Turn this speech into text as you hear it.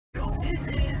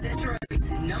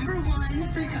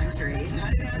#1 for country.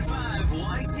 99.5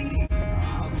 YC.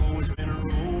 I've always been a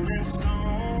rolling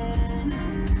stone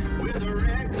with a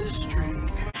reckless streak.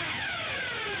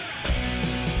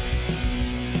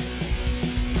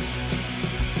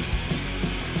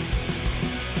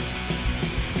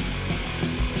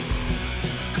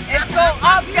 It's go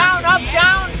up, down,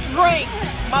 drink.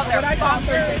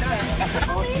 Motherfucker.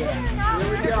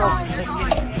 Here we go.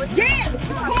 Yeah!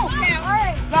 Cool, Cam. All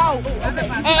right, go. Okay.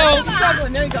 Uh-oh.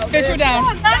 Struggling. There you go. Get her down.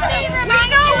 We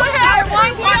know what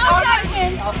happened. We all got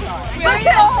hints.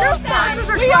 Listen, your sponsors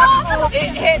are trying.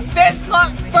 It hit this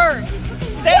club first.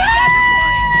 They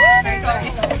got the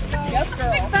point. Yes,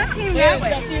 girl. That's you.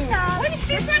 What is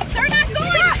she saying? They're not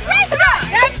going. That's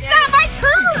not my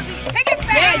turn. Take it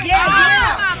back. Yeah.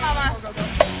 Come on, Mama.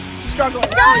 Struggling.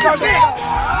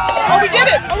 Oh, we did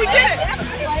it.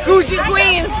 Gucci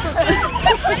Queens.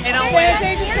 In a way.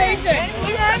 Sanitation station.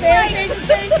 Sanitation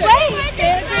station.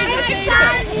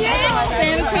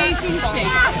 Sanitation station.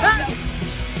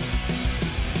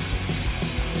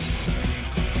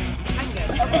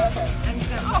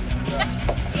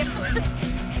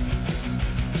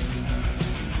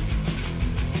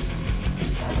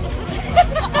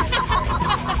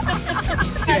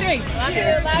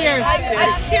 Cheers. I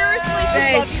seriously just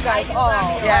love you guys. Oh,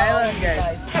 Yeah, I love you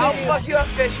guys. I'll fuck you up,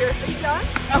 Fisher. Are you done?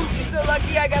 You're so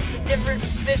lucky I got the different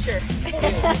Fisher.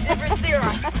 Different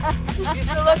Sarah. You're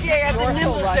so lucky I got the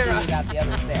nimble Sarah. You got the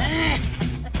other Sarah.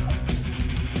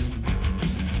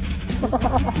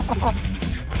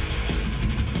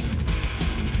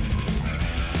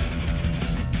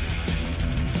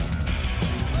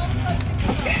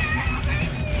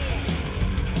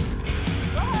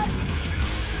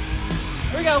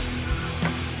 Here we go.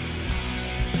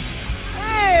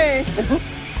 Hey!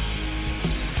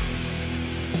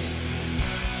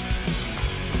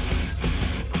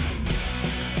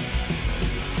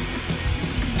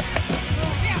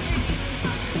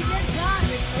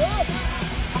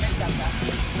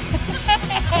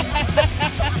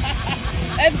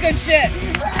 That's good shit.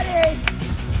 Ready?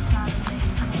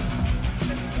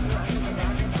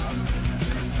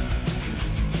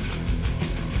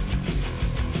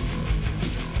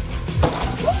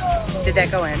 Did that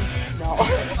go in? No.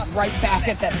 Right back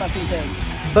at that fucking thing.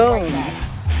 Boom.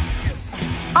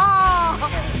 Oh!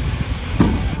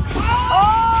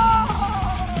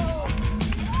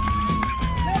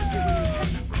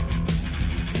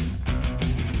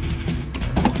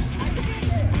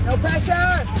 No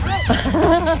pressure!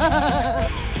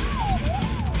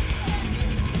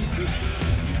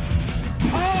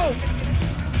 Oh!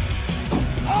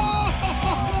 Oh!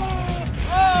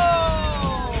 Oh!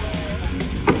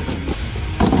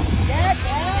 Yeah!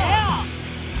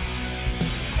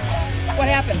 What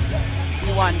happened?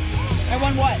 You won I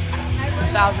won what?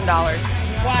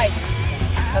 $1,000 Why?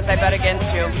 because I bet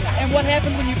against you. And what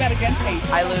happened when you bet against me?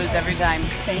 I lose every time.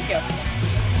 Thank you.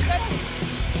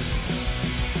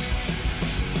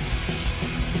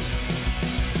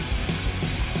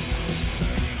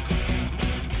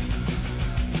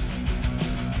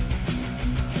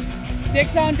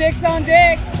 Dicks on dicks on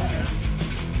dicks.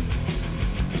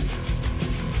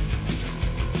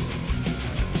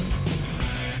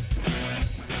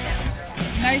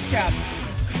 Nice job.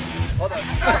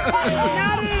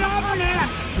 Not in an almanac.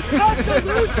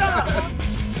 Tuscaloosa.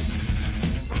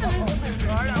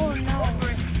 Oh no.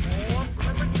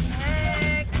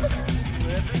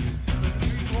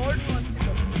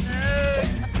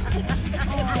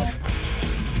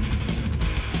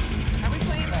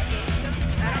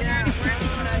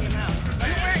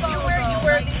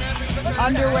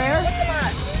 Underwear?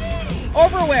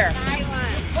 Overwear.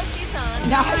 What's these on?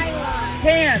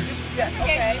 Pants.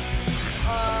 Okay.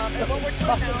 What we're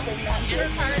talking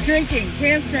Drinking.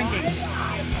 Pants drinking.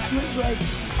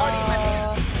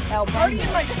 Party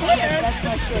in my pants. That's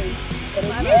not true.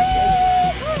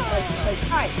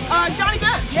 Johnny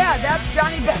Bench. Yeah, that's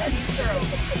Johnny Bench.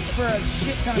 For a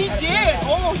shit ton of He did.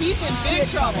 Oh, he's in big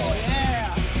trouble.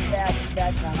 Yeah.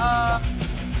 That's not.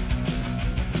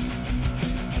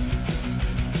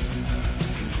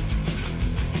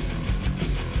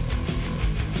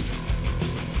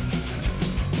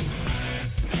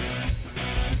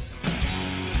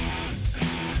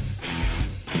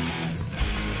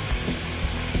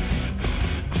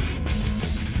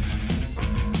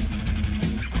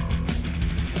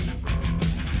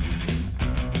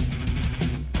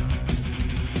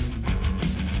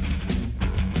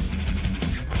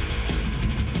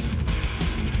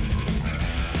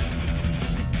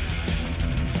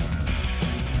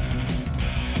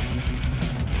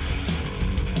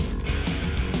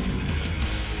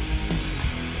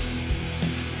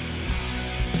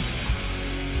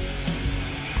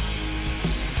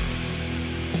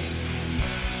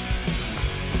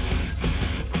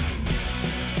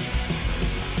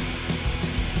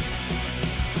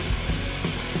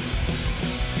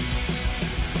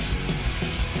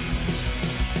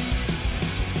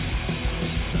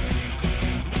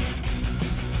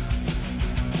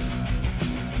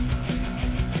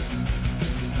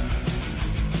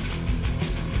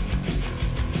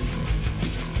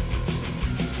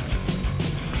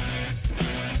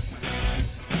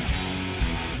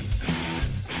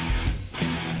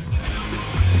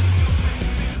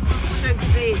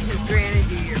 age has granted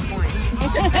you your point.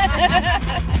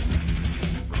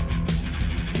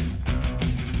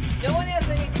 No one has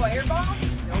any fireball?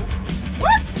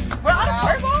 What? We're out of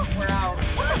fireball? We're out.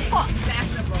 What the fuck?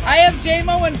 I have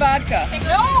JMO and vodka.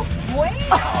 No way.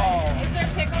 Is there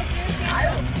pickle juice?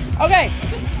 Okay,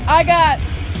 I got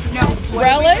No.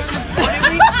 relish What did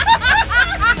we?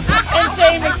 and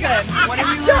Jameson. What did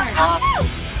we learn? Oh.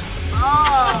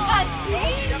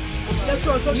 Let's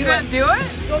go. You gonna do it?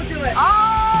 Go do it.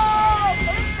 Oh,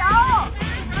 there you go.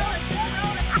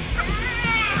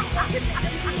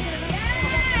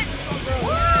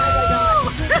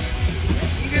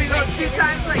 You gonna go 2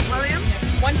 times like William?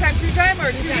 One time, two time,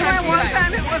 or two You times? went 1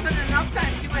 time, it wasn't enough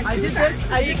times. You went 2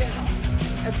 times. I did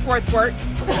at fourth court.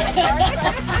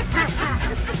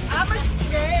 I'm a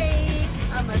snake.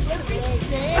 I'm a slippery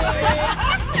snake.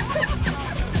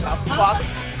 Fuck.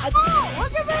 Oh,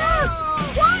 look at this!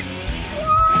 What?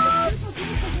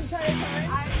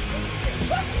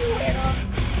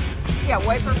 Yeah,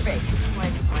 wipe her face.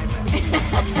 Wipe it.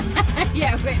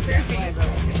 Yeah, wait for your face.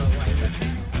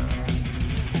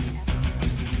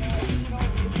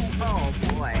 Oh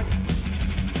boy.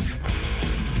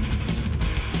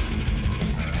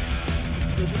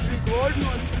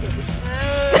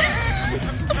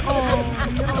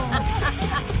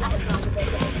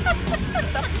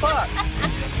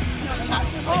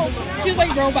 She's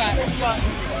like robot.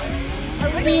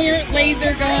 Spear,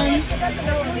 laser guns,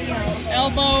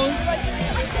 elbows.